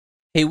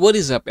Hey, what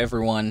is up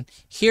everyone?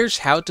 Here's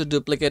how to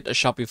duplicate a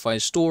Shopify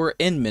store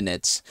in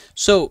minutes.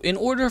 So in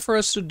order for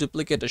us to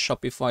duplicate a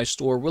Shopify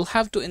store, we'll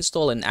have to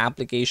install an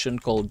application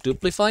called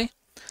Duplify.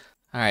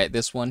 Alright,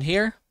 this one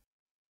here.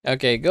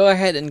 Okay, go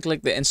ahead and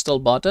click the install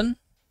button.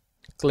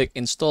 Click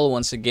install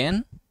once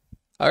again.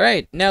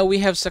 Alright, now we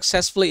have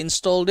successfully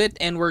installed it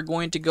and we're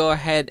going to go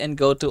ahead and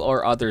go to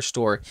our other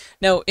store.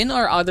 Now in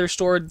our other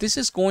store, this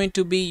is going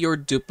to be your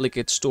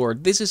duplicate store.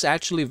 This is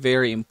actually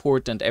very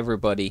important,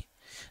 everybody.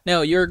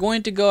 Now you're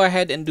going to go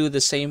ahead and do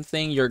the same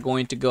thing. You're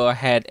going to go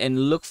ahead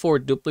and look for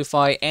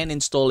Duplify and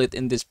install it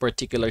in this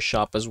particular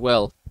shop as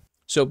well.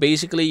 So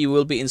basically you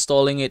will be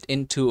installing it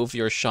in two of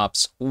your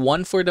shops,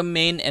 one for the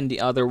main and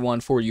the other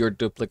one for your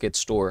duplicate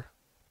store.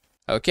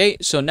 Okay,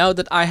 so now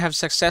that I have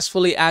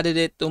successfully added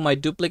it to my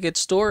duplicate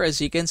store,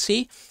 as you can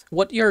see,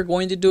 what you're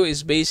going to do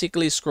is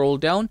basically scroll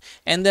down,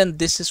 and then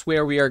this is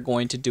where we are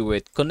going to do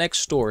it. Connect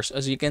stores,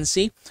 as you can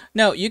see.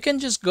 Now, you can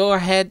just go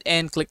ahead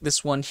and click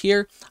this one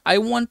here. I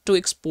want to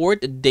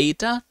export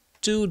data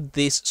to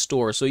this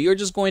store. So you're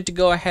just going to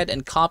go ahead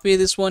and copy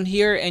this one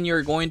here, and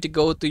you're going to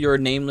go to your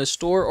nameless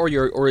store or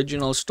your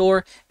original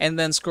store, and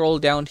then scroll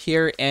down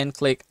here and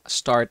click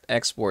start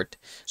export.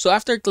 So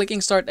after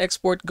clicking start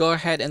export, go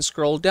ahead and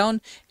scroll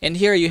down, and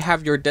here you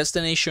have your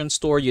destination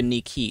store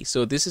unique key.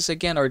 So this is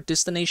again our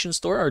destination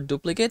store, our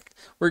duplicate.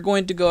 We're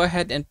going to go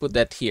ahead and put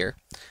that here.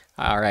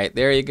 Alright,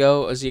 there you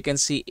go. As you can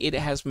see, it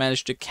has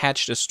managed to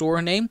catch the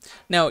store name.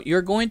 Now,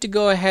 you're going to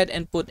go ahead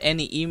and put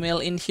any email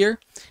in here,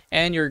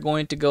 and you're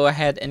going to go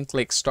ahead and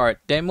click start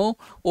demo,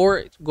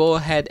 or go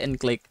ahead and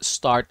click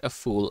start a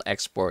full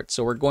export.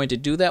 So we're going to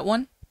do that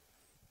one.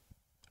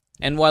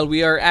 And while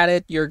we are at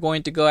it, you're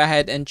going to go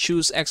ahead and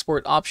choose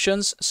export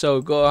options.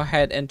 So go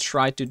ahead and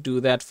try to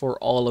do that for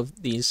all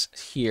of these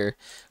here,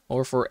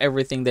 or for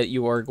everything that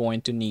you are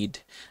going to need.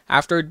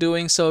 After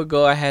doing so,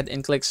 go ahead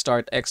and click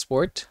start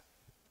export.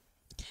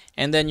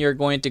 And then you're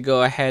going to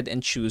go ahead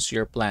and choose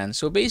your plan.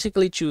 So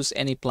basically choose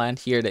any plan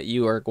here that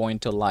you are going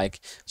to like.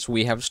 So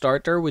we have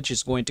starter, which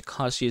is going to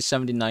cost you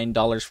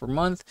 $79 per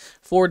month.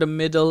 For the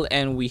middle,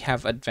 and we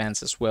have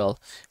advanced as well.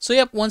 So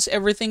yep, once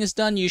everything is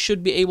done, you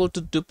should be able to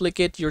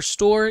duplicate your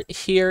store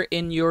here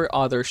in your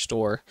other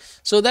store.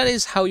 So that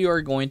is how you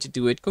are going to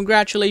do it.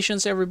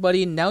 Congratulations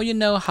everybody, now you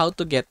know how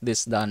to get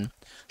this done.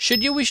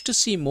 Should you wish to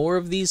see more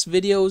of these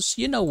videos,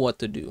 you know what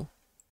to do.